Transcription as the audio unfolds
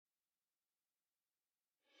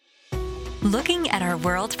Looking at our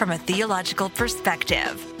world from a theological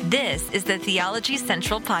perspective. This is the Theology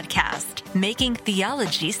Central Podcast, making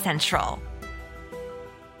theology central.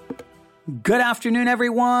 Good afternoon,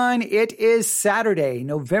 everyone. It is Saturday,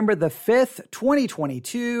 November the 5th,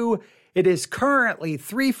 2022. It is currently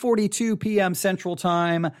 3:42 p.m. Central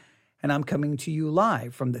Time, and I'm coming to you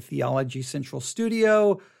live from the Theology Central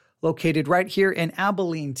studio, located right here in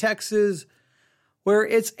Abilene, Texas, where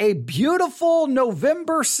it's a beautiful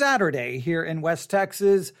November Saturday here in West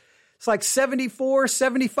Texas. It's like 74,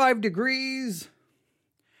 75 degrees,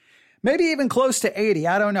 maybe even close to 80.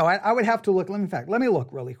 I don't know. I would have to look. In fact, let me look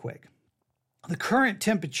really quick. The current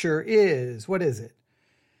temperature is, what is it?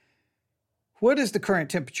 What is the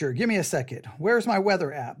current temperature? Give me a second. Where's my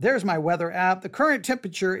weather app? There's my weather app. The current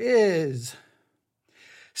temperature is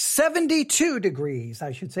 72 degrees,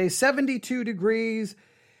 I should say, 72 degrees.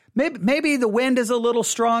 Maybe the wind is a little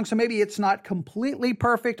strong, so maybe it's not completely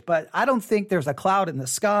perfect, but I don't think there's a cloud in the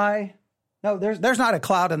sky. No, there's not a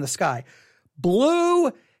cloud in the sky.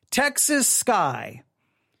 Blue Texas sky.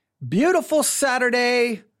 Beautiful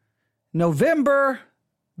Saturday, November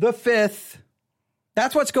the 5th.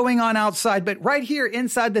 That's what's going on outside. But right here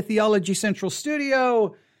inside the Theology Central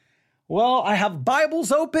studio, well, I have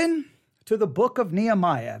Bibles open to the book of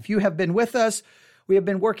Nehemiah. If you have been with us, we have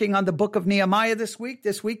been working on the book of Nehemiah this week.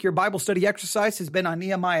 This week, your Bible study exercise has been on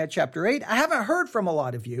Nehemiah chapter 8. I haven't heard from a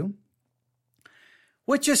lot of you,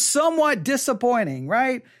 which is somewhat disappointing,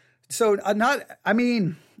 right? So I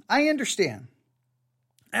understand.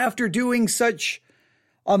 After doing such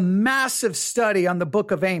a massive study on the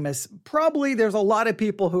book of Amos, probably there's a lot of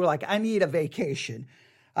people who are like, I need a vacation.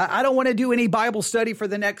 I don't want to do any Bible study for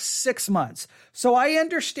the next 6 months. So I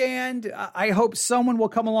understand. I hope someone will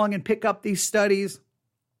come along and pick up these studies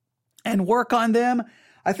and work on them.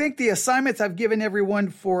 I think the assignments I've given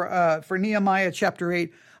everyone for Nehemiah chapter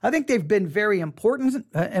 8, I think they've been very important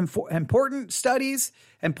studies,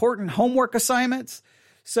 important homework assignments.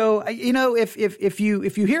 So, if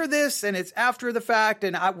you hear this and it's after the fact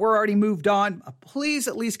and we're already moved on, please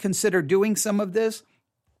at least consider doing some of this.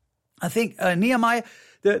 I think Nehemiah,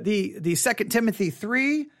 the 2 Timothy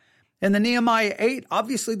 3 and the Nehemiah 8,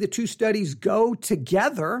 obviously the two studies go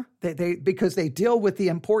together because they deal with the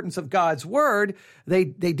importance of God's word. They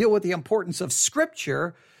deal with the importance of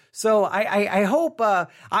Scripture. So I hope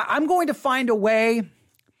I'm going to find a way.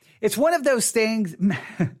 It's one of those things.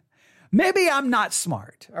 Maybe I'm not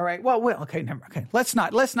smart. All right. Well, okay, never. Okay. Let's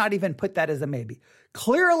not even put that as a maybe.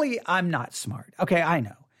 Clearly, I'm not smart. Okay. I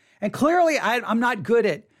know. And clearly I'm not good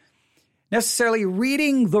at necessarily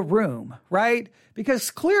reading the room, right?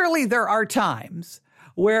 Because clearly there are times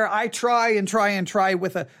where I try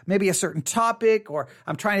with maybe a certain topic, or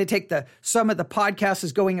I'm trying to take some of the podcast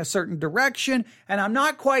is going a certain direction, and I'm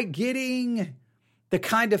not quite getting the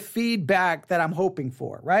kind of feedback that I'm hoping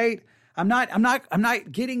for, right? I'm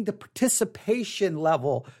not getting the participation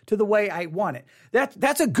level to the way I want it.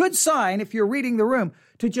 That's a good sign if you're reading the room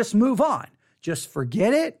to just move on. Just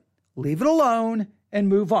forget it, leave it alone, and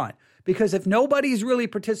move on. Because if nobody's really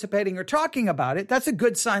participating or talking about it, that's a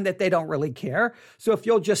good sign that they don't really care. So if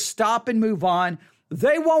you'll just stop and move on,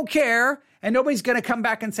 they won't care, and nobody's going to come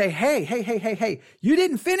back and say, hey, you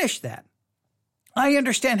didn't finish that. I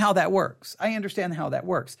understand how that works.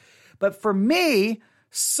 But for me,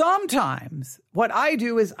 sometimes what I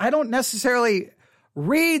do is I don't necessarily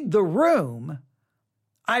read the room.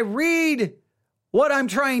 I read what I'm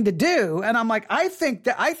trying to do. And I'm like, I think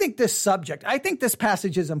this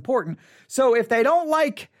passage is important. So if they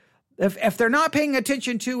don't if they're not paying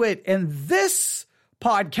attention to it in this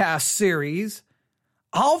podcast series,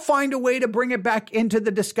 I'll find a way to bring it back into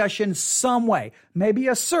the discussion some way. Maybe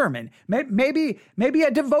a sermon, maybe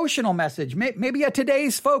a devotional message, maybe a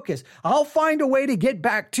today's focus. I'll find a way to get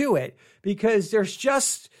back to it because there's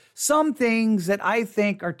just some things that I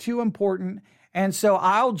think are too important. And so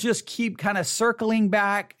I'll just keep kind of circling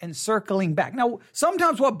back. Now,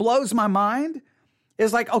 sometimes what blows my mind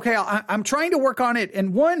is like, okay, I'm trying to work on it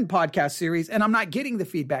in one podcast series and I'm not getting the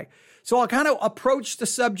feedback. So I'll kind of approach the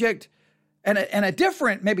subject and a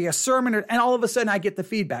different, maybe a sermon, and all of a sudden I get the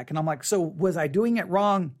feedback. And I'm like, so was I doing it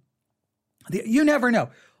wrong? You never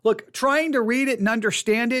know. Look, trying to read it and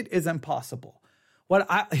understand it is impossible.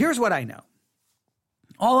 Here's what I know.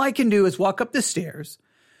 All I can do is walk up the stairs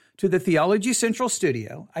to the Theology Central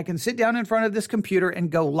studio. I can sit down in front of this computer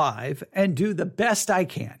and go live and do the best I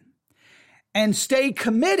can and stay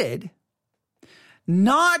committed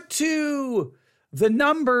not to the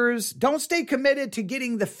numbers. Don't stay committed to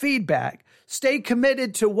getting the feedback. Stay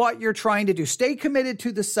committed to what you're trying to do. Stay committed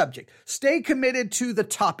to the subject. Stay committed to the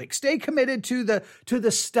topic. Stay committed to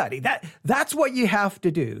the study. That's what you have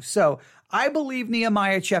to do. So I believe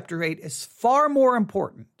Nehemiah chapter 8 is far more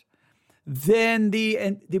important than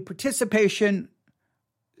the participation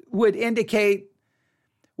would indicate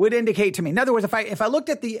to me. In other words, if I looked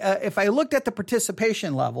at the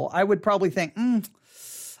participation level, I would probably think,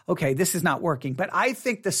 okay, this is not working. But I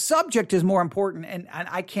think the subject is more important, and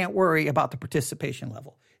I can't worry about the participation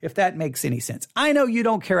level, if that makes any sense. I know you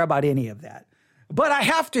don't care about any of that, but I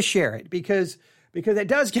have to share it because it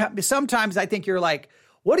does. Sometimes I think you're like,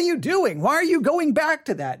 what are you doing? Why are you going back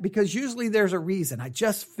to that? Because usually there's a reason. I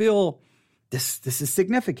just feel this is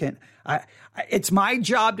significant. It's my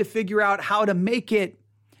job to figure out how to make it.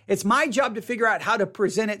 It's my job to figure out how to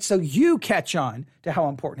present it so you catch on to how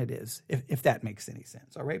important it is, if that makes any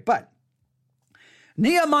sense. All right. But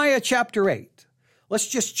Nehemiah chapter 8, let's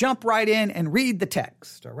just jump right in and read the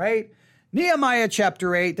text. All right. Nehemiah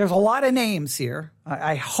chapter 8, there's a lot of names here.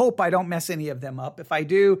 I hope I don't mess any of them up. If I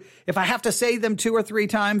do, if I have to say them 2 or 3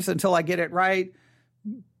 times until I get it right,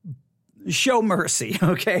 show mercy.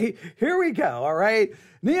 Okay. Here we go. All right.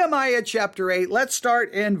 Nehemiah chapter 8, let's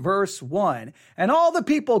start in verse 1. And all the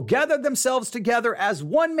people gathered themselves together as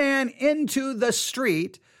one man into the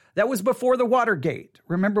street that was before the water gate.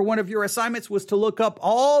 Remember, one of your assignments was to look up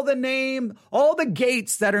all the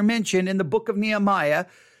gates that are mentioned in the book of Nehemiah.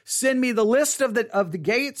 Send me the list of the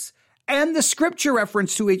gates and the scripture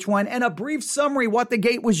reference to each one and a brief summary what the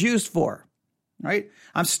gate was used for. Right?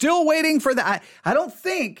 I'm still waiting for that. I don't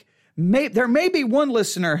think there may be one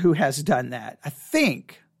listener who has done that. I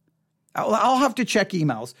think I'll have to check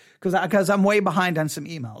emails because I'm way behind on some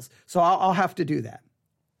emails. So I'll have to do that.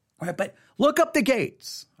 All right, but look up the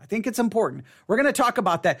gates. I think it's important. We're going to talk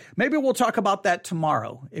about that. Maybe we'll talk about that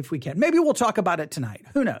tomorrow if we can. Maybe we'll talk about it tonight.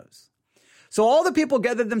 Who knows? So all the people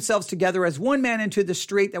gathered themselves together as one man into the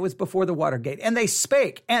street that was before the water gate. And they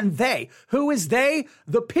spake, and they, who is they?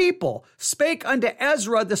 The people, spake unto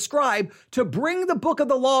Ezra the scribe to bring the book of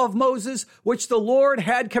the law of Moses, which the Lord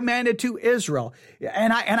had commanded to Israel.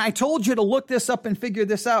 And I told you to look this up and figure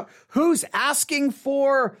this out. Who's asking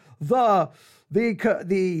for the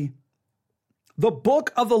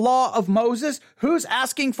book of the law of Moses? Who's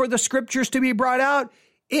asking for the scriptures to be brought out?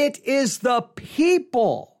 It is the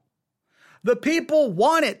people. The people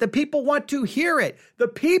want it. The people want to hear it. The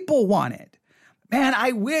people want it. Man,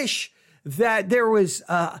 I wish that there was,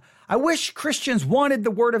 I wish Christians wanted the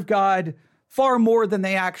word of God far more than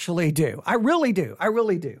they actually do. I really do. I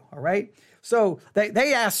really do. All right. So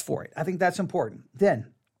they asked for it. I think that's important. Then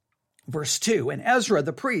verse 2, and Ezra,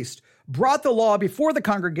 the priest, brought the law before the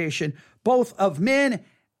congregation, both of men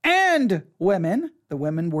and women. The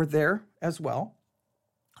women were there as well.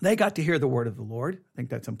 They got to hear the word of the Lord. I think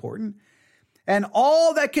that's important. And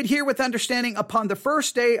all that could hear with understanding upon the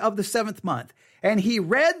first day of the 7th month. And he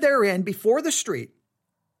read therein before the street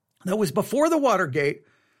that was before the water gate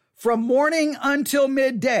from morning until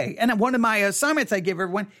midday. And one of my assignments I give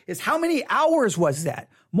everyone is how many hours was that?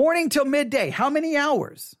 Morning till midday. How many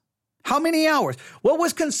hours? How many hours? What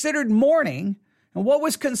was considered morning and what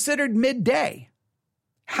was considered midday?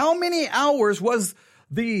 How many hours was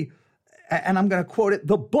and I'm going to quote it,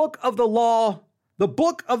 the book of the law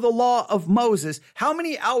of Moses, how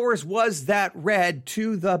many hours was that read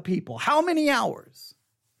to the people? How many hours?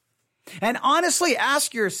 And honestly,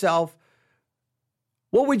 ask yourself,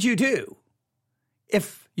 what would you do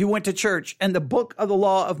if you went to church and the book of the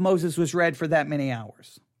law of Moses was read for that many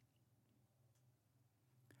hours?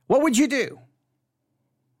 What would you do?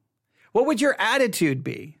 What would your attitude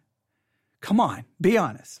be? Come on, be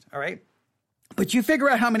honest, all right? But you figure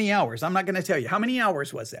out how many hours. I'm not going to tell you. How many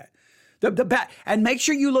hours was that? And make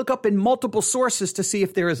sure you look up in multiple sources to see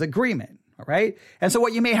if there is agreement, all right? And so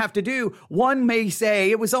what you may have to do, one may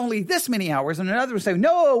say it was only this many hours, and another will say,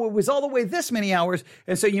 no, it was all the way this many hours.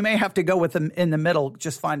 And so you may have to go with them in the middle,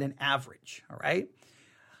 just find an average, all right?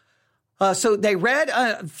 So they read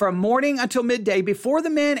from morning until midday before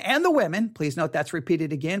the men and the women. Please note that's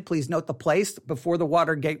repeated again. Please note the place before the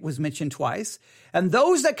water gate was mentioned twice. And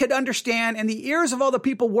those that could understand, and the ears of all the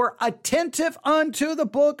people were attentive unto the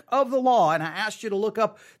book of the law. And I asked you to look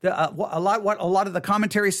up what a lot of the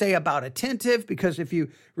commentaries say about attentive, because if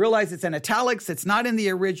you realize it's in italics, it's not in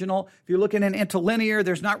the original. If you look in an interlinear,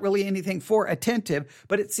 there's not really anything for attentive,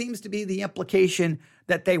 but it seems to be the implication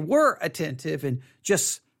that they were attentive. And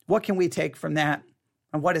just what can we take from that?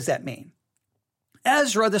 And what does that mean?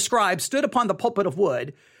 Ezra the scribe stood upon the pulpit of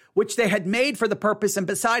wood, which they had made for the purpose, and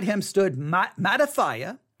beside him stood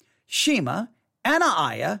Mattathiah, Shema,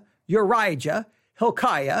 Anaiah, Urijah,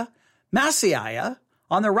 Hilkiah, Maaseiah,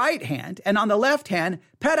 on the right hand, and on the left hand,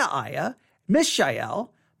 Pedaiah,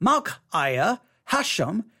 Mishael, Malchiah,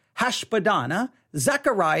 Hashem, Hashbadana,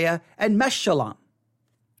 Zechariah, and Meshullam.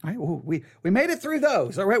 All right, well, we made it through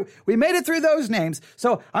those, all right? We made it through those names.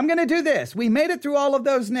 So I'm going to do this. We made it through all of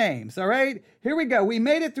those names, all right? Here we go. We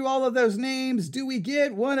made it through all of those names. Do we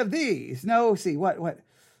get one of these? No, see, what?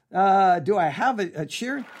 Do I have a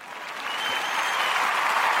cheer?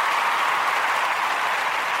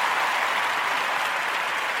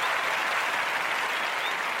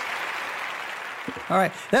 All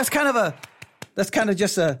right, that's kind of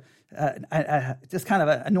just a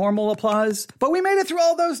normal applause. But we made it through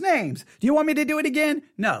all those names. Do you want me to do it again?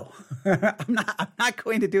 No, I'm not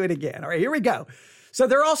going to do it again. All right, here we go. So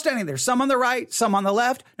they're all standing there, some on the right, some on the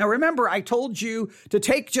left. Now remember, I told you to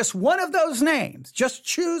take just one of those names, just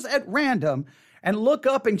choose at random and look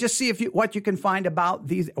up and just see what you can find about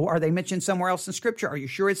these. Or are they mentioned somewhere else in Scripture? Are you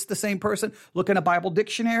sure it's the same person? Look in a Bible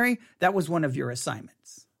dictionary. That was one of your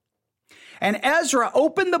assignments. And Ezra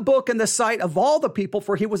opened the book in the sight of all the people,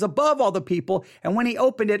 for he was above all the people. And when he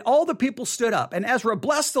opened it, all the people stood up. And Ezra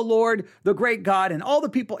blessed the Lord, the great God. And all the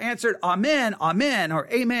people answered, Amen, Amen, or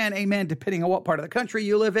Amen, Amen, depending on what part of the country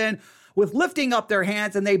you live in, with lifting up their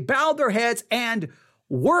hands. And they bowed their heads and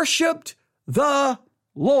worshiped the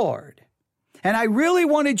Lord. And I really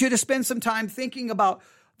wanted you to spend some time thinking about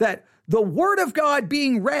that the word of God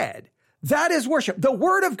being read. That is worship. The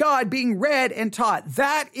word of God being read and taught.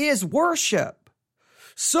 That is worship.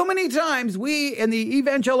 So many times we in the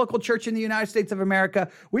evangelical church in the United States of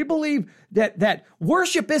America, we believe that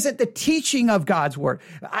worship isn't the teaching of God's word.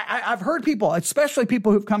 I've heard people, especially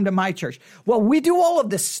people who've come to my church. Well, we do all of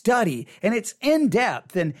this study and it's in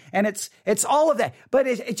depth and it's all of that, but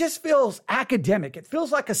it just feels academic. It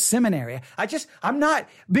feels like a seminary. I'm not,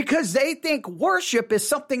 because they think worship is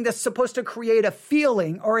something that's supposed to create a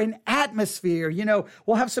feeling or an atmosphere. You know,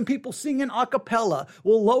 we'll have some people singing a cappella.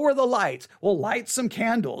 We'll lower the lights. We'll light some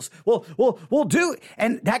candles. We'll do,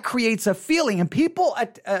 and that creates a feeling. And people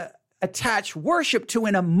attach worship to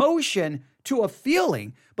an emotion, to a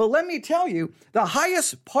feeling. But let me tell you, the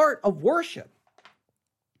highest part of worship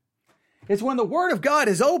is when the word of God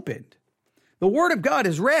is opened, the word of God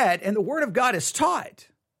is read, and the word of God is taught.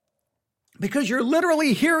 Because you're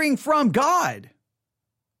literally hearing from God.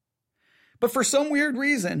 But for some weird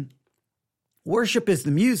reason, worship is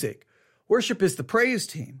the music. Worship is the praise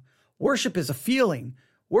team. Worship is a feeling.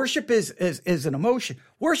 Worship is an emotion.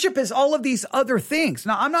 Worship is all of these other things.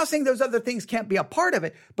 Now, I'm not saying those other things can't be a part of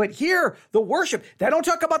it, but here, the worship, they don't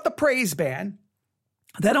talk about the praise band.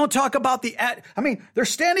 They don't talk about they're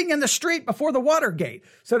standing in the street before the Watergate.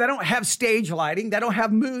 So they don't have stage lighting. They don't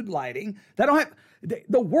have mood lighting.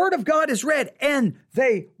 The word of God is read and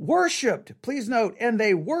they worshiped. Please note, and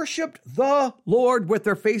they worshiped the Lord with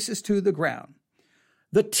their faces to the ground.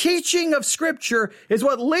 The teaching of Scripture is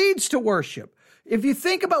what leads to worship. If you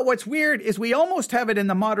think about what's weird is we almost have it in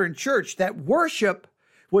the modern church that worship,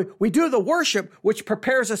 we do the worship, which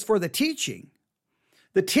prepares us for the teaching.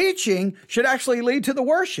 The teaching should actually lead to the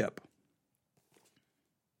worship.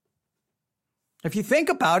 If you think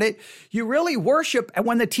about it, you really worship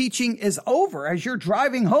when the teaching is over. As you're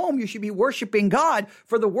driving home, you should be worshiping God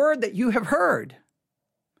for the word that you have heard.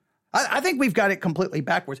 I think we've got it completely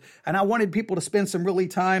backwards. And I wanted people to spend some really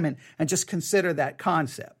time and just consider that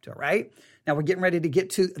concept, all right? Now we're getting ready to get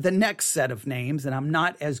to the next set of names, and I'm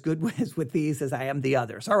not as good with these as I am the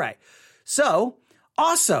others. All right. So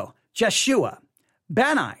also Jeshua,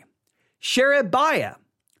 Bani, Sherebiah,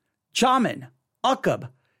 Jamin, Akkub,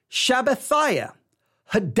 Shabbathiah,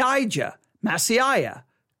 Hodijah, Maaseiah,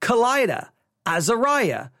 Kelita,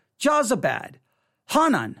 Azariah, Jozabad,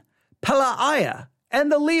 Hanan, Pelaiah,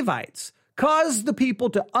 and the Levites caused the people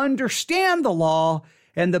to understand the law,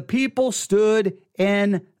 and the people stood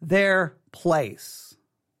in their place.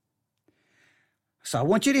 So I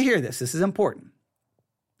want you to hear this. This is important.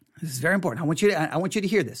 This is very important. I want you to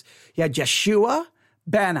hear this. You had Jeshua,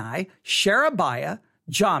 Bani, Sherebiah,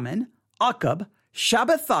 Jamin, Akkub,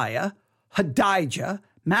 Shabbathiah, Hodijah,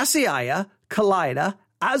 Maaseiah, Kelita,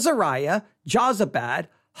 Azariah, Jozabad,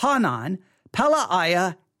 Hanan,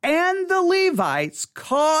 Pelaiah, and the Levites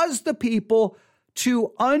caused the people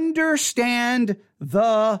to understand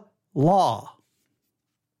the law.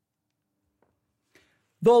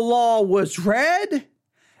 The law was read,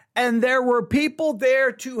 and there were people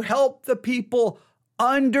there to help the people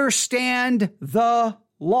understand the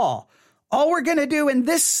law. All we're going to do in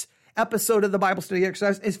this episode of the Bible Study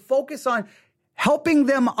Exercise is focus on helping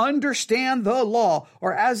them understand the law,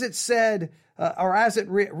 or as it said, or as it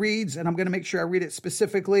reads, and I'm going to make sure I read it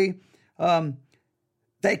specifically,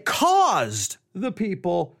 they caused the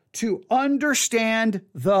people to understand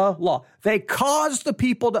the law. They caused the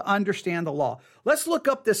people to understand the law. Let's look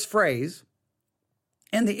up this phrase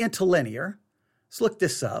in the interlinear. Let's look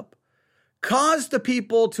this up. Cause the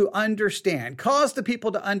people to understand. Cause the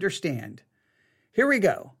people to understand. Here we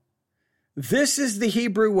go. This is the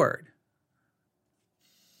Hebrew word.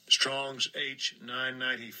 Strong's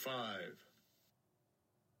H995.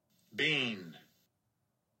 Bean.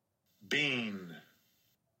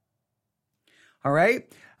 All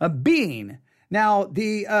right. A bean. Now,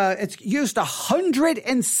 it's used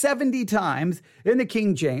 170 times in the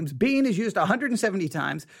King James. Being is used 170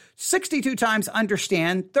 times, 62 times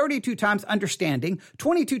understand, 32 times understanding,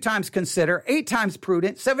 22 times consider, 8 times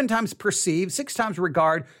prudent, 7 times perceive, 6 times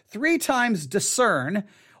regard, 3 times discern,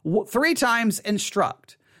 3 times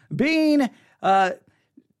instruct. Being,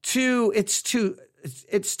 it's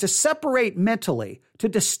to separate mentally, to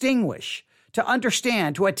distinguish, to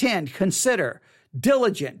understand, to attend, consider,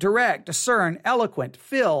 diligent, direct, discern, eloquent,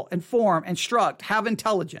 fill, inform, instruct, have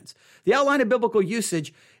intelligence. The outline of biblical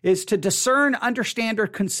usage is to discern, understand, or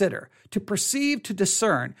consider, to perceive, to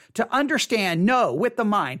discern, to understand, know with the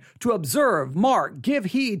mind, to observe, mark, give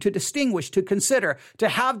heed, to distinguish, to consider, to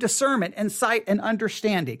have discernment, insight, and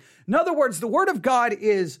understanding. In other words, the Word of God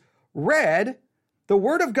is read. The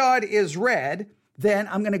Word of God is read. Then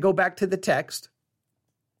I'm going to go back to the text.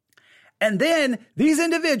 And then these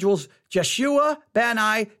individuals, Jeshua,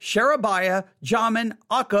 Bani, Sherebiah, Jamin,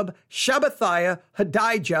 Akab, Shabbathiah,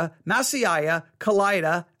 Hadijah, Maaseiah,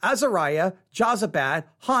 Kelida, Azariah, Jozabad,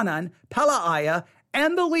 Hanan, Pelaiah,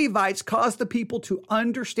 and the Levites caused the people to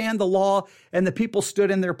understand the law, and the people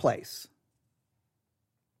stood in their place.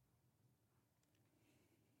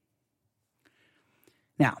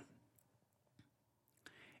 Now,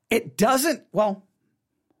 it doesn't, well,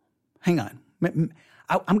 hang on.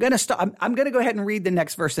 I'm going to stop. I'm going to go ahead and read the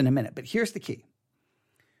next verse in a minute, but here's the key.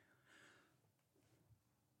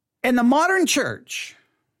 In the modern church,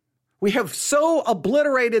 we have so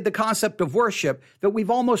obliterated the concept of worship that we've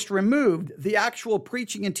almost removed the actual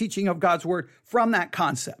preaching and teaching of God's word from that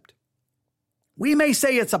concept. We may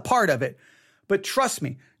say it's a part of it, but trust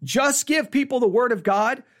me, just give people the word of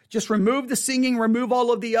God, just remove the singing, remove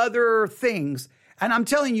all of the other things. And I'm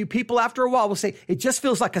telling you, people after a while will say, it just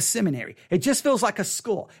feels like a seminary. It just feels like a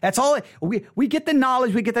school. That's all. We get the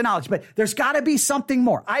knowledge, but there's got to be something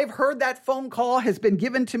more. I've heard that phone call has been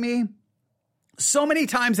given to me so many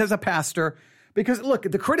times as a pastor, because look,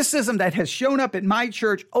 the criticism that has shown up in my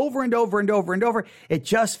church over and over and over and over, it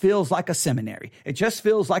just feels like a seminary. It just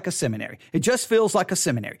feels like a seminary. It just feels like a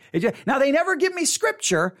seminary. Now, they never give me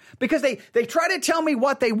scripture because they try to tell me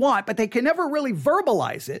what they want, but they can never really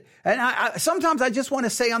verbalize it. And sometimes I just want to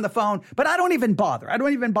say on the phone, but I don't even bother.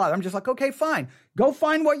 I'm just like, okay, fine. Go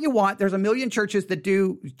find what you want. There's a million churches that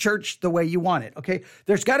do church the way you want it, okay?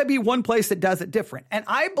 There's got to be one place that does it different. And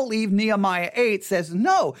I believe Nehemiah 8 says,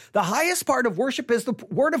 no, the highest part of worship is the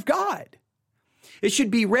word of God. It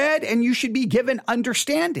should be read and you should be given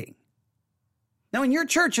understanding. Now, in your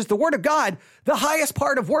church, is the word of God the highest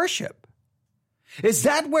part of worship? Is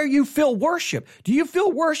that where you feel worship? Do you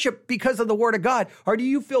feel worship because of the word of God, or do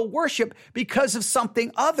you feel worship because of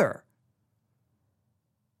something other?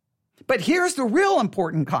 But here's the real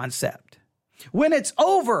important concept. When it's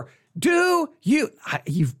over,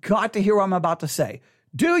 you've got to hear what I'm about to say.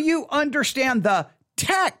 Do you understand the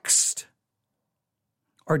text,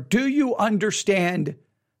 or do you understand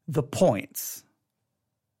the points?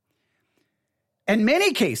 In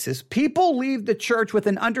many cases, people leave the church with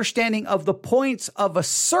an understanding of the points of a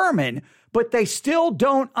sermon, but they still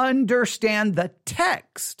don't understand the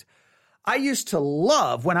text. I used to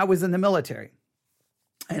love when I was in the military.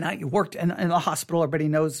 And I worked in a hospital. Everybody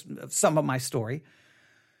knows some of my story.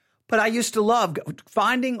 But I used to love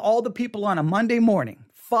finding all the people on a Monday morning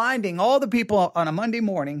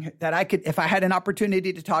that I could, if I had an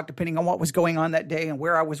opportunity to talk, depending on what was going on that day and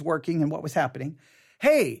where I was working and what was happening.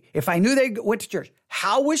 Hey, if I knew they went to church,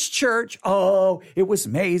 how was church? Oh, it was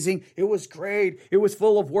amazing. It was great. It was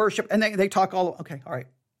full of worship. And they talk all, okay, all right.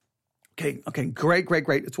 Okay, great.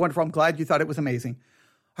 It's wonderful. I'm glad you thought it was amazing.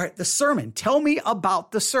 All right, the sermon. Tell me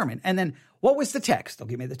about the sermon. And then what was the text? They'll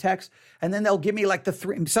give me the text. And then they'll give me like the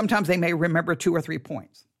 3. Sometimes they may remember 2 or 3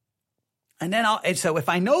 points. And then so if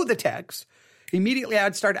I know the text, immediately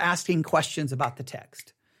I'd start asking questions about the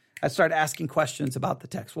text.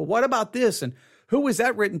 Well, what about this? And who was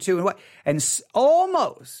that written to? And what? And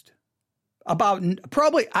almost about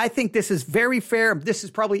probably, I think this is very fair. This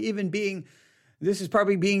is probably being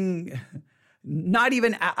not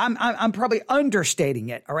even, I'm probably understating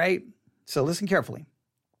it, all right? So listen carefully.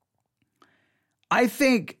 I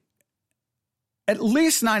think at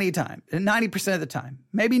least 90% of the time,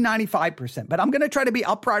 maybe 95%, but I'm going to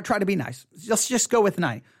I'll probably try to be nice. Let's just go with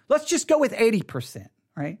 90. Let's just go with 80%,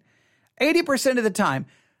 right? 80% of the time,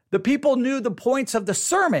 the people knew the points of the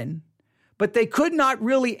sermon, but they could not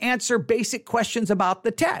really answer basic questions about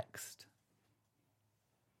the text.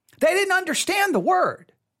 They didn't understand the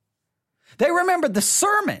word. They remembered the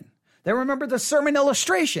sermon. They remember the sermon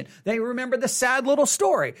illustration. They remember the sad little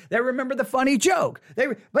story. They remember the funny joke.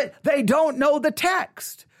 But they don't know the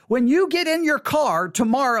text. When you get in your car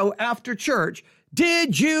tomorrow after church,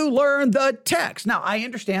 did you learn the text? Now, I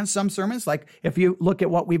understand some sermons, like if you look at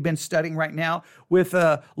what we've been studying right now with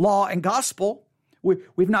law and gospel,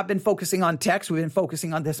 we've not been focusing on text. We've been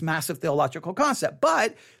focusing on this massive theological concept.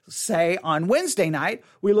 But say on Wednesday night,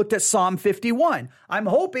 we looked at Psalm 51. I'm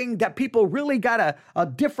hoping that people really got a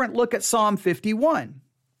different look at Psalm 51.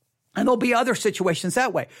 And there'll be other situations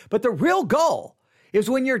that way. But the real goal is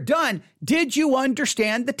when you're done, did you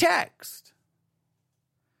understand the text?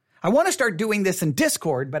 I want to start doing this in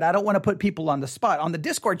Discord, but I don't want to put people on the spot. On the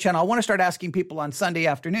Discord channel, I want to start asking people on Sunday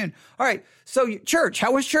afternoon. All right, so church,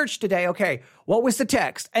 how was church today? Okay, what was the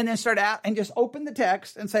text? And then start out and just open the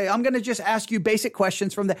text and say, I'm going to just ask you basic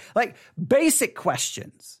questions from basic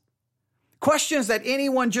questions. Questions that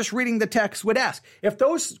anyone just reading the text would ask. If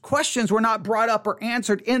those questions were not brought up or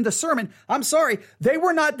answered in the sermon, I'm sorry, they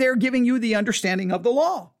were not there giving you the understanding of the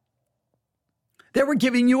law. They were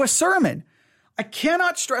giving you a sermon. I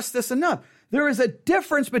cannot stress this enough. There is a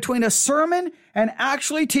difference between a sermon and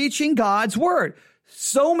actually teaching God's word.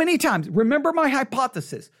 So many times, remember my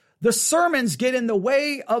hypothesis, the sermons get in the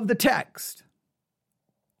way of the text.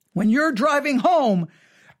 When you're driving home,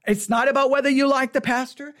 it's not about whether you like the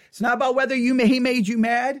pastor. It's not about whether he made you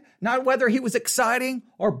mad, not whether he was exciting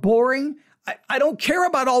or boring. I don't care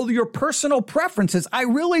about all your personal preferences. I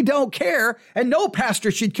really don't care. And no pastor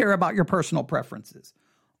should care about your personal preferences.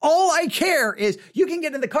 All I care is you can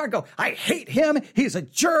get in the car and go, I hate him. He's a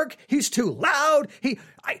jerk. He's too loud.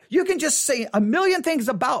 You can just say a million things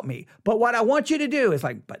about me. But what I want you to do is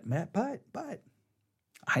like, but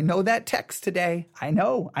I know that text today. I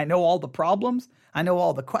know all the problems. I know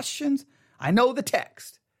all the questions. I know the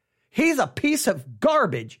text. He's a piece of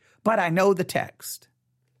garbage, but I know the text.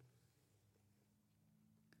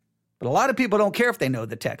 But a lot of people don't care if they know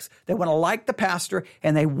the text. They want to like the pastor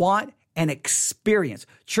and they want an experience.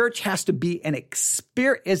 Church has to be an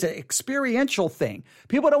experiential thing.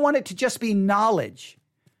 People don't want it to just be knowledge.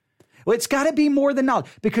 Well, it's got to be more than knowledge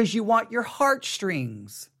because you want your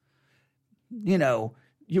heartstrings. You know,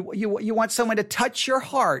 you want someone to touch your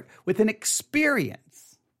heart with an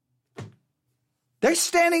experience. They're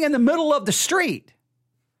standing in the middle of the street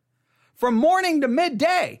from morning to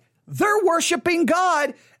midday. They're worshiping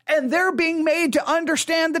God and they're being made to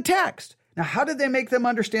understand the text. Now, how did they make them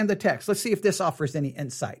understand the text? Let's see if this offers any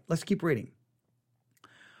insight. Let's keep reading.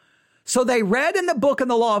 So they read in the book and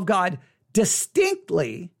the law of God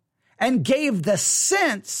distinctly and gave the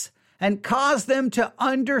sense and caused them to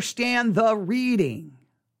understand the reading.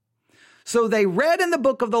 So they read in the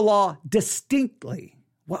book of the law distinctly.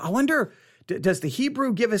 Well, I wonder, does the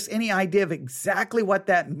Hebrew give us any idea of exactly what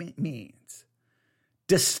that means?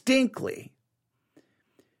 Distinctly.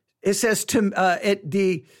 It says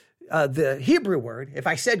the Hebrew word, if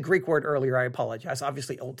I said Greek word earlier, I apologize.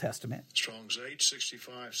 Obviously, Old Testament. Strong's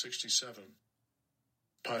 865-67.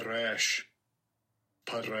 Parash.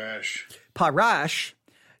 Parash.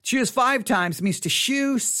 It's used 5 times. It means to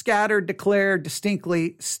shew, scatter, declare,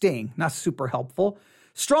 distinctly, sting. Not super helpful.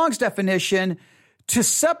 Strong's definition, to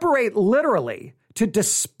separate literally, to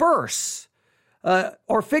disperse,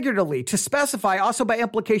 or figuratively, to specify, also by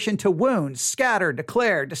implication, to wound, scatter,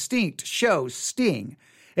 declare, distinct, show, sting.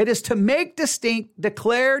 It is to make distinct,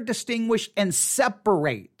 declare, distinguish, and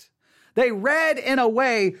separate. They read in a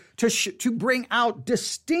way to bring out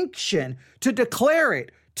distinction, to declare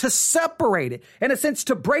it, to separate it, in a sense,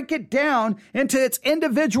 to break it down into its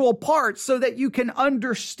individual parts so that you can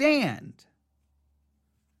understand.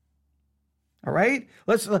 All right?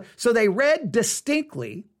 So they read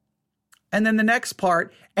distinctly, and then the next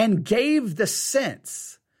part, and gave the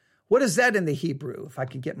sense. What is that in the Hebrew? If I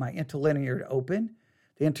could get my interlinear to open.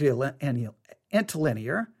 The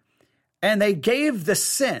interlinear. And they gave the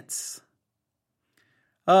sense.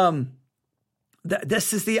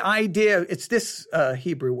 This is the idea. It's this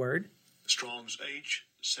Hebrew word. Strong's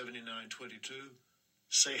H7922.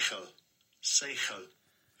 Seichel.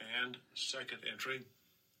 And second entry,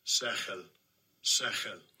 Sechel.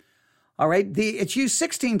 All right. It's used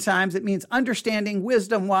 16 times. It means understanding,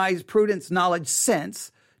 wisdom, wise, prudence, knowledge,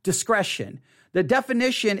 sense, discretion. The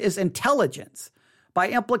definition is intelligence. By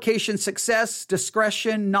implication, success,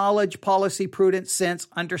 discretion, knowledge, policy, prudence, sense,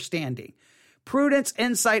 understanding. Prudence,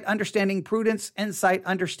 insight, understanding, prudence, insight,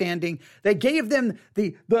 understanding. They gave them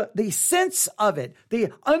the sense of it,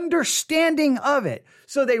 the understanding of it.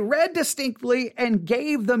 So they read distinctly and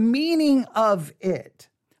gave the meaning of it.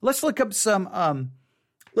 Let's look up some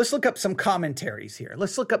commentaries here.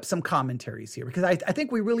 Let's look up some commentaries here because I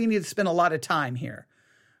think we really need to spend a lot of time here.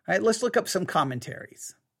 All right, let's look up some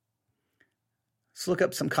commentaries. Let's look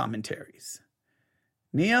up some commentaries.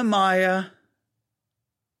 Nehemiah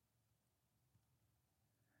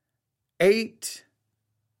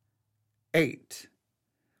 8:8.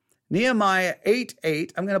 Nehemiah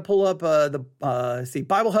 8:8. I'm going to pull up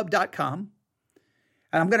BibleHub.com,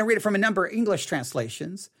 and I'm going to read it from a number of English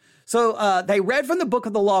translations. So they read from the book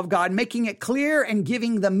of the law of God, making it clear and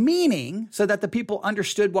giving the meaning so that the people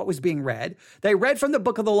understood what was being read. They read from the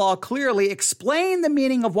book of the law clearly, explained the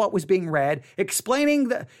meaning of what was being read,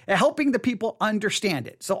 helping the people understand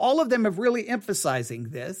it. So all of them are really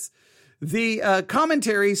emphasizing this. The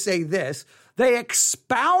commentaries say this: they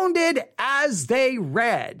expounded as they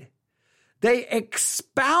read. They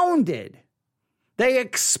expounded. They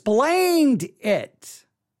explained it.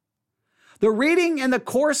 The reading and the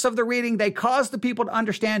course of the reading, they caused the people to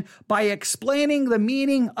understand by explaining the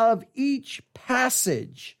meaning of each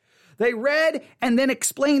passage. They read and then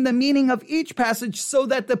explained the meaning of each passage so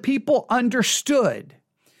that the people understood.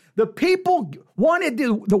 The people wanted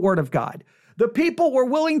the word of God. The people were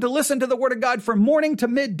willing to listen to the word of God from morning to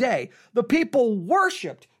midday. The people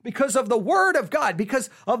worshiped because of the word of God, because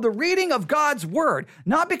of the reading of God's word,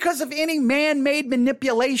 not because of any man-made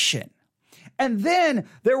manipulation. And then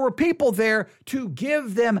there were people there to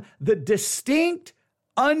give them the distinct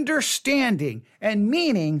understanding and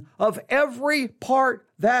meaning of every part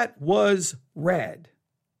that was read.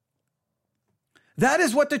 That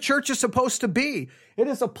is what the church is supposed to be. It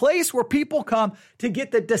is a place where people come to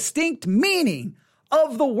get the distinct meaning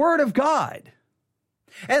of the Word of God.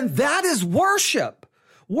 And that is worship.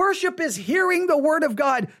 Worship is hearing the Word of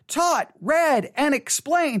God taught, read, and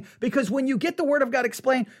explained, because when you get the Word of God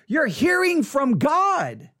explained, you're hearing from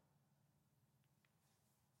God.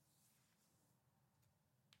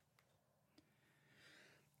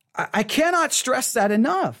 I cannot stress that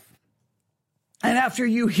enough. And after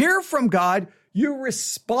you hear from God, you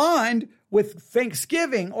respond with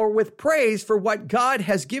thanksgiving or with praise for what God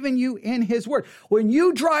has given you in His Word. When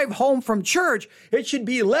you drive home from church, it should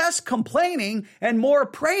be less complaining and more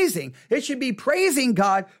praising. It should be praising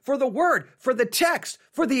God for the Word, for the text,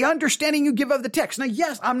 for the understanding you give of the text. Now,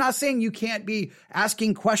 yes, I'm not saying you can't be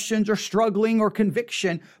asking questions or struggling or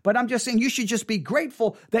conviction, but I'm just saying you should just be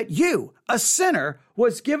grateful that you, a sinner,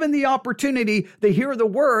 was given the opportunity to hear the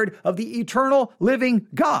Word of the eternal living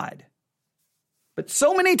God. But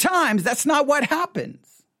so many times, that's not what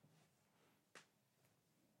happens.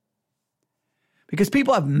 Because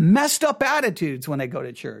people have messed up attitudes when they go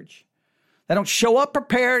to church. They don't show up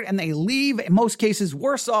prepared, and they leave, in most cases,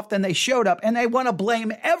 worse off than they showed up. And they want to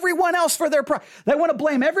blame everyone else for their They want to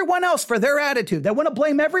blame everyone else for their attitude. They want to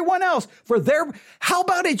blame everyone else for their... How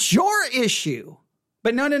about it's your issue?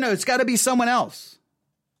 But no, it's got to be someone else.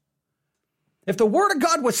 If the Word of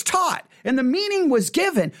God was taught and the meaning was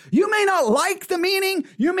given, you may not like the meaning,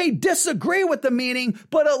 you may disagree with the meaning,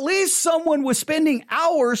 but at least someone was spending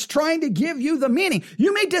hours trying to give you the meaning.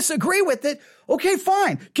 You may disagree with it. Okay,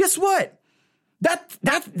 fine. Guess what?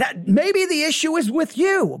 That maybe the issue is with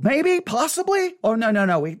you. Maybe, possibly. Oh,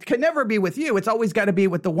 no. It can never be with you. It's always got to be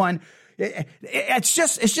with the one. It's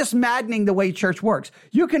just maddening the way church works.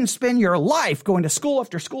 You can spend your life going to school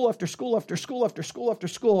after school after school after school after school after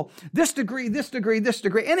school, this degree, and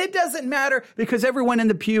it doesn't matter because everyone in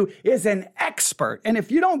the pew is an expert. And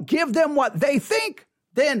if you don't give them what they think,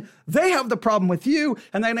 then they have the problem with you,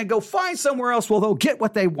 and they're going to go find somewhere else where they'll get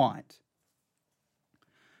what they want.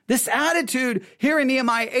 This attitude here in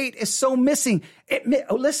Nehemiah 8 is so missing.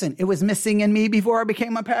 It was missing in me before I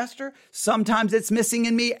became a pastor. Sometimes it's missing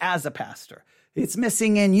in me as a pastor. It's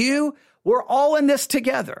missing in you. We're all in this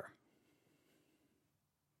together.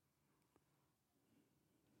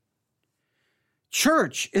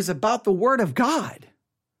 Church is about the Word of God.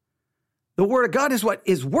 The Word of God is what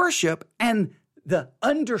is worship, and the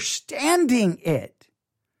understanding it.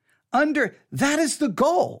 That is the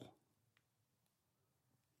goal.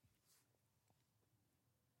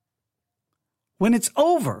 When it's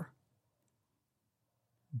over,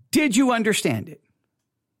 did you understand it?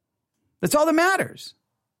 That's all that matters.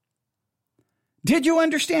 Did you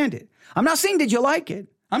understand it? I'm not saying did you like it.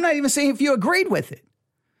 I'm not even saying if you agreed with it.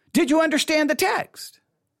 Did you understand the text?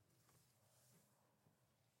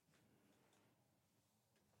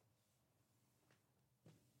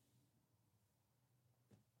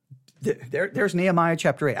 there's Nehemiah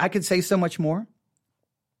chapter 8. I could say so much more.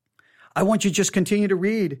 I want you to just continue to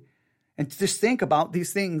read and just think about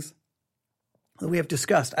these things that we have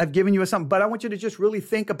discussed. I've given you something, but I want you to just really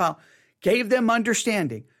think about, gave them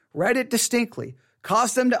understanding, read it distinctly,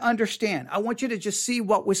 caused them to understand. I want you to just see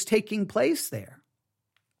what was taking place there.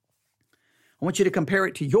 I want you to compare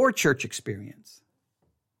it to your church experience.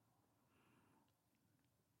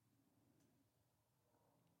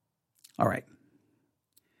 All right.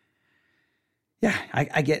 Yeah,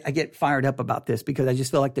 I get fired up about this because I just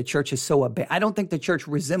feel like the church is so I don't think the church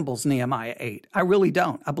resembles Nehemiah 8. I really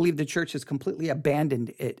don't. I believe the church has completely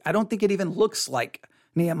abandoned it. I don't think it even looks like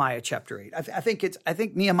Nehemiah chapter 8. I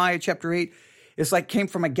think Nehemiah chapter 8 is like came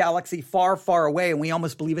from a galaxy far, far away, and we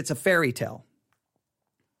almost believe it's a fairy tale.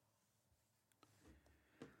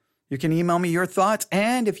 You can email me your thoughts,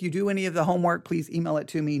 and if you do any of the homework, please email it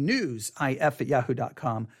to me,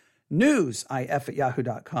 newsif@yahoo.com,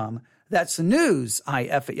 newsif@yahoo.com. That's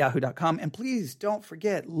newsif@yahoo.com. And please don't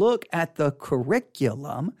forget, look at the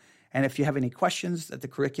curriculum. And if you have any questions that the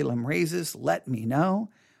curriculum raises, let me know.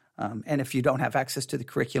 And if you don't have access to the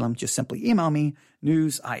curriculum, just simply email me,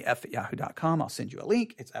 newsif@yahoo.com. I'll send you a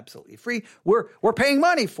link. It's absolutely free. We're paying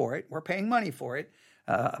money for it. We're paying money for it.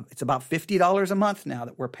 It's about $50 a month now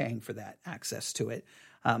that we're paying for that access to it.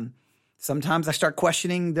 Sometimes I start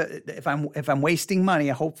questioning if I'm wasting money.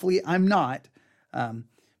 Hopefully I'm not.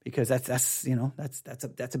 Because that's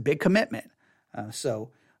a big commitment. So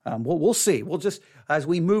we'll see. We'll just, as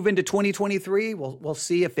we move into 2023, we'll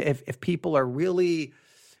see if people are really,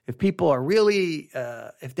 I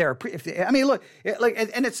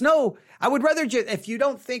would rather just, if you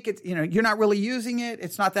don't think it's, you're not really using it,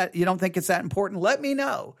 it's not that you don't think it's that important, let me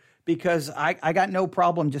know, because I got no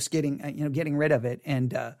problem just getting rid of it.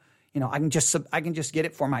 And, I can just get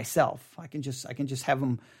it for myself. I can just have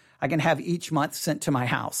them. I can have each month sent to my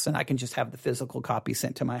house, and I can just have the physical copy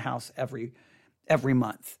sent to my house every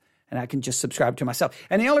month, and I can just subscribe to myself.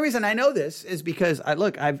 And the only reason I know this is because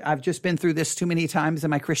I've just been through this too many times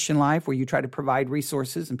in my Christian life, where you try to provide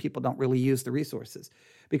resources and people don't really use the resources,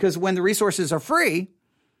 because when the resources are free,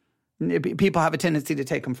 people have a tendency to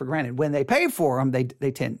take them for granted. When they pay for them,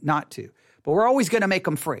 they tend not to. But we're always going to make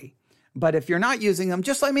them free. But if you're not using them,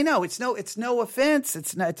 just let me know. It's no offense.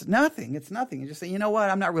 It's nothing. It's nothing. You just say, you know what?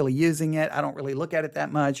 I'm not really using it. I don't really look at it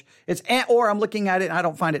that much. Or I'm looking at it and I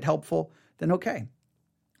don't find it helpful. Then okay,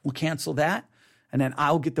 we'll cancel that. And then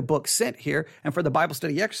I'll get the book sent here. And for the Bible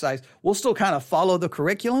study exercise, we'll still kind of follow the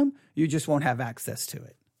curriculum. You just won't have access to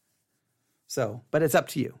it. So, but it's up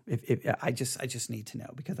to you. I just need to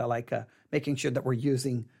know, because I like making sure that we're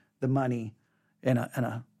using the money and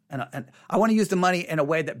I want to use the money in a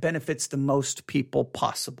way that benefits the most people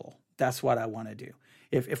possible. That's what I want to do.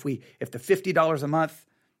 If the $50 a month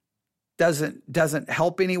doesn't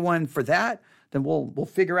help anyone for that, then we'll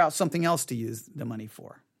figure out something else to use the money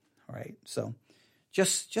for. All right. So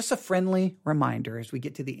just a friendly reminder as we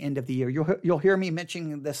get to the end of the year. You'll hear me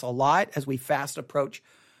mentioning this a lot as we fast approach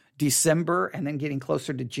December and then getting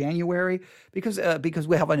closer to January, because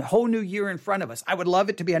we have a whole new year in front of us. I would love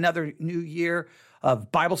it to be another new year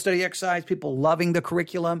of Bible study exercise, people loving the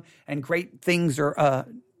curriculum, and great things are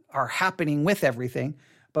happening with everything.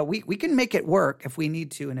 But we can make it work if we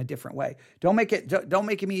need to in a different way. I don't want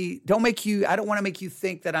to make you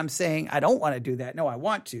think that I'm saying I don't want to do that. No, I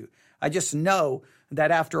want to. I just know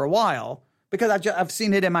that after a while, because I've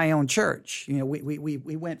seen it in my own church.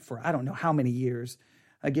 We went for I don't know how many years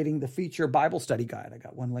getting the feature Bible study guide. I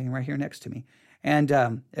got one laying right here next to me. And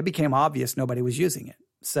it became obvious nobody was using it.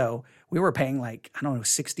 So we were paying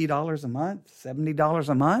 $60 a month, $70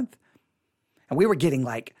 a month. And we were getting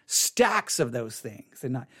stacks of those things.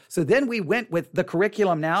 So then we went with the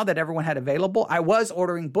curriculum now that everyone had available. I was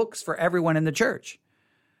ordering books for everyone in the church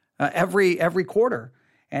every quarter.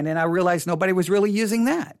 And then I realized nobody was really using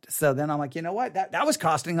that. So then I'm like, you know what? That was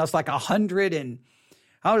costing us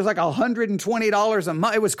 $120 a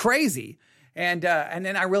month. It was crazy. And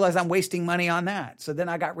then I realized I'm wasting money on that. So then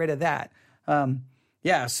I got rid of that.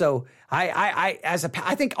 So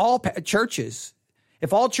I think all churches,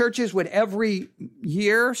 if all churches would every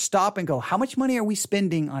year stop and go, how much money are we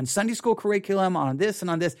spending on Sunday school curriculum, on this,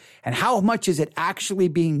 and how much is it actually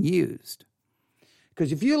being used?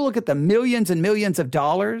 Because if you look at the millions and millions of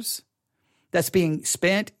dollars that's being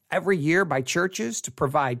spent every year by churches to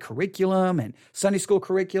provide curriculum and Sunday school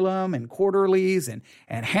curriculum and quarterlies and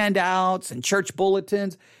handouts and church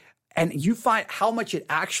bulletins, and you find how much it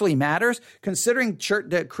actually matters, considering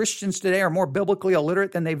that Christians today are more biblically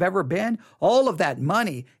illiterate than they've ever been, all of that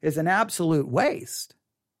money is an absolute waste.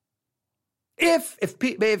 If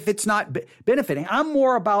it's not benefiting. I'm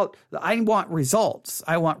more about, I want results.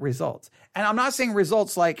 I want results. And I'm not saying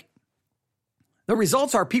results like, the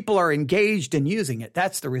results are people are engaged in using it.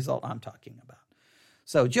 That's the result I'm talking about.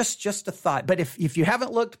 So just a thought. But if you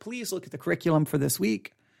haven't looked, please look at the curriculum for this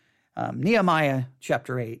week. Nehemiah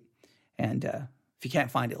chapter 8. And if you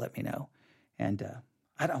can't find it, let me know. And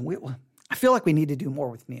I feel like we need to do more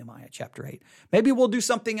with Nehemiah chapter 8. Maybe we'll do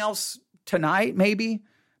something else tonight, maybe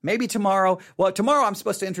tomorrow. Well, tomorrow I'm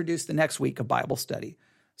supposed to introduce the next week of Bible study.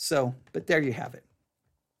 So, but there you have it.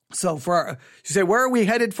 So you say, where are we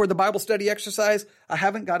headed for the Bible study exercise? I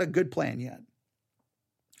haven't got a good plan yet.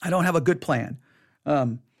 I don't have a good plan.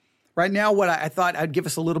 Right now, what I thought I'd give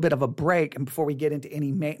us a little bit of a break and before we get into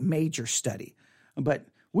any major study, but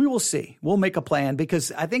we will see. We'll make a plan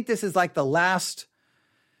because I think this is like the last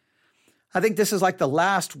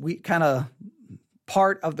week kind of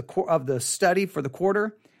part of the study for the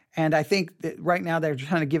quarter. And I think that right now they're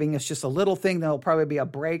kind of giving us just a little thing. There'll probably be a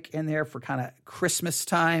break in there for kind of Christmas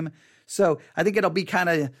time. So I think it'll be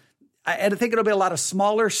I think it'll be a lot of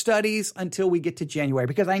smaller studies until we get to January,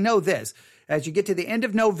 because I know this, as you get to the end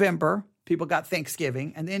of November, people got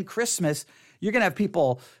Thanksgiving, and then Christmas, you're going to have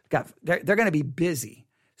people they're going to be busy.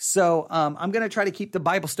 So I'm going to try to keep the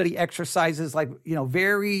Bible study exercises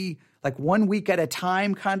very 1 week at a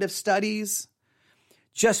time kind of studies.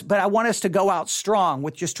 But I want us to go out strong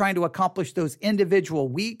with just trying to accomplish those individual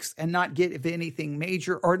weeks and not get anything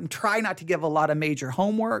major, or try not to give a lot of major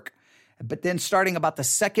homework. But then starting about the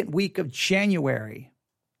second week of January,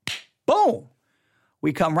 boom,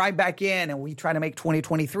 we come right back in and we try to make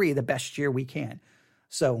 2023 the best year we can.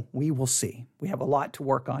 So we will see. We have a lot to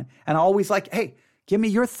work on. And I always hey, give me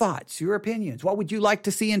your thoughts, your opinions. What would you like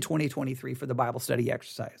to see in 2023 for the Bible study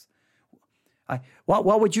exercise?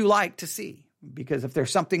 What would you like to see? Because if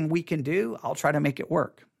there's something we can do, I'll try to make it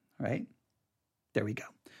work, right? There we go.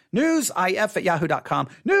 newsif@yahoo.com.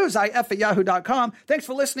 newsif@yahoo.com. Thanks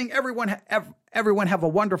for listening, everyone. Everyone have a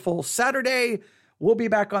wonderful Saturday. We'll be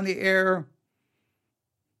back on the air.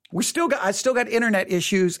 I still got internet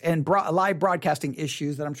issues and live broadcasting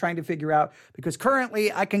issues that I'm trying to figure out, because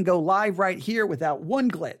currently I can go live right here without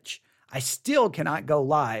one glitch. I still cannot go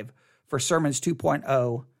live for Sermons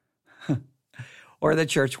 2.0 or the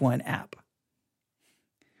Church One app,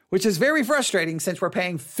 which is very frustrating since we're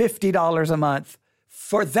paying $50 a month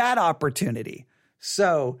for that opportunity.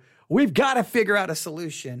 So we've got to figure out a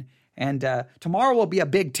solution. And tomorrow will be a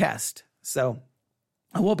big test. So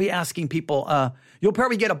I will be asking people, you'll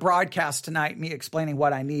probably get a broadcast tonight, me explaining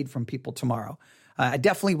what I need from people tomorrow. I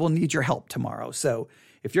definitely will need your help tomorrow. So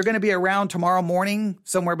if you're going to be around tomorrow morning,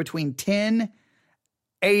 somewhere between 10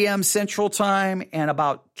 a.m. Central Time and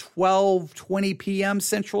about 12:20 p.m.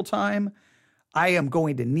 Central Time, I am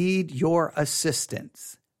going to need your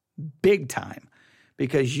assistance big time,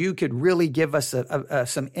 because you could really give us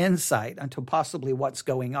some insight into possibly what's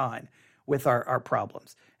going on with our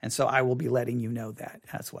problems. And so I will be letting you know that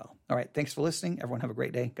as well. All right. Thanks for listening. Everyone have a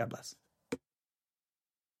great day. God bless.